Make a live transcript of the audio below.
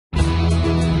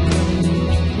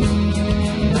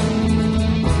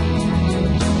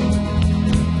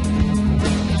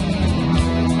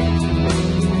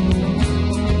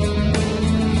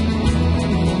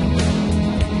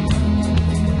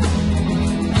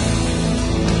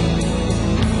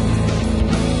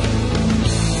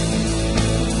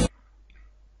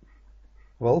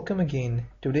welcome again.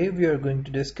 Today we are going to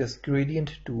discuss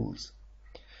gradient tools.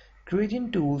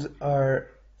 Gradient tools are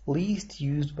least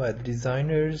used by the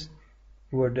designers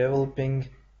who are developing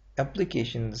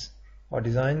applications or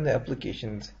designing the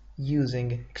applications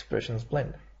using expressions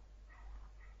blend.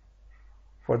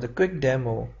 For the quick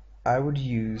demo, I would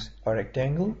use a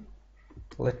rectangle.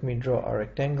 Let me draw a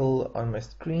rectangle on my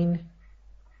screen.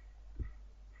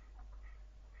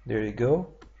 There you go.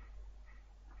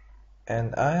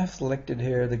 And I have selected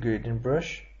here the gradient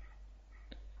brush.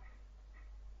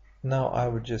 Now I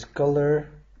would just color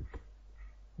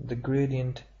the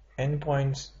gradient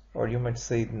endpoints, or you might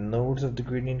say the nodes of the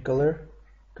gradient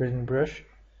brush.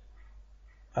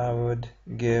 I would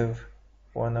give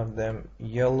one of them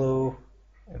yellow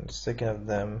and second of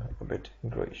them a bit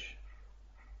grayish.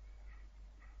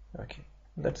 Okay,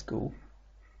 that's cool.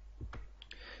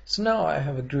 So now I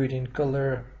have a gradient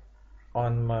color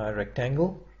on my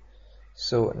rectangle.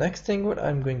 So next thing what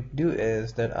I'm going to do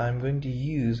is that I'm going to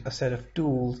use a set of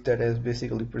tools that is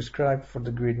basically prescribed for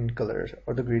the gradient colors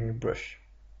or the gradient brush.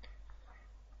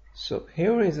 So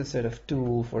here is a set of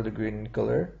tools for the gradient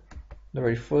color. The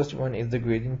very first one is the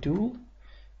gradient tool.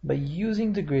 By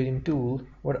using the gradient tool,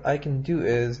 what I can do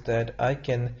is that I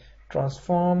can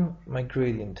transform my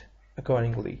gradient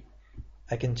accordingly.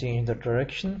 I can change the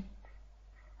direction,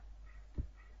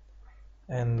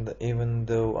 and even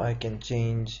though I can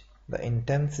change the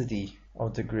intensity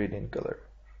of the gradient color.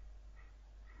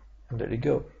 And there you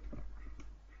go.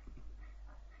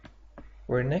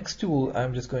 Our next tool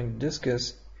I'm just going to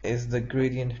discuss is the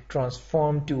gradient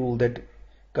transform tool that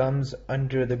comes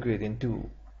under the gradient tool.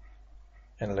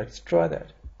 And let's try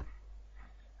that.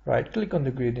 Right click on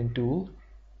the gradient tool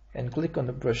and click on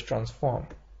the brush transform.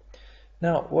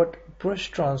 Now what brush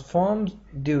transforms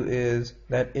do is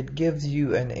that it gives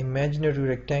you an imaginary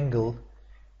rectangle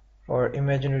or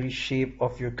imaginary shape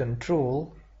of your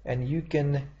control, and you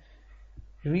can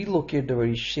relocate the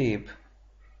very shape,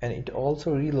 and it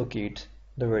also relocates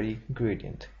the very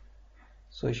gradient.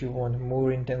 So if you want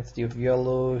more intensity of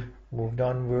yellow, move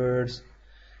downwards,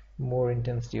 more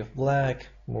intensity of black,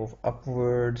 move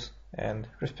upwards, and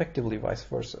respectively vice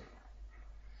versa.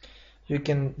 You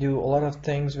can do a lot of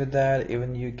things with that.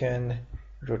 Even you can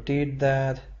rotate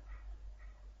that,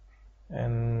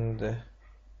 and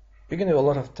you can do a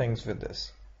lot of things with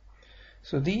this.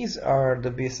 So these are the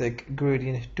basic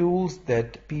gradient tools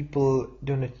that people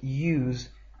do not use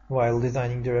while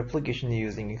designing their application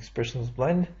using expressions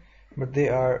blend, but they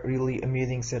are really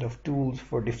amazing set of tools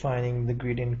for defining the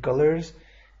gradient colors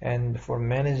and for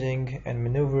managing and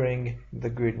maneuvering the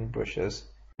gradient brushes.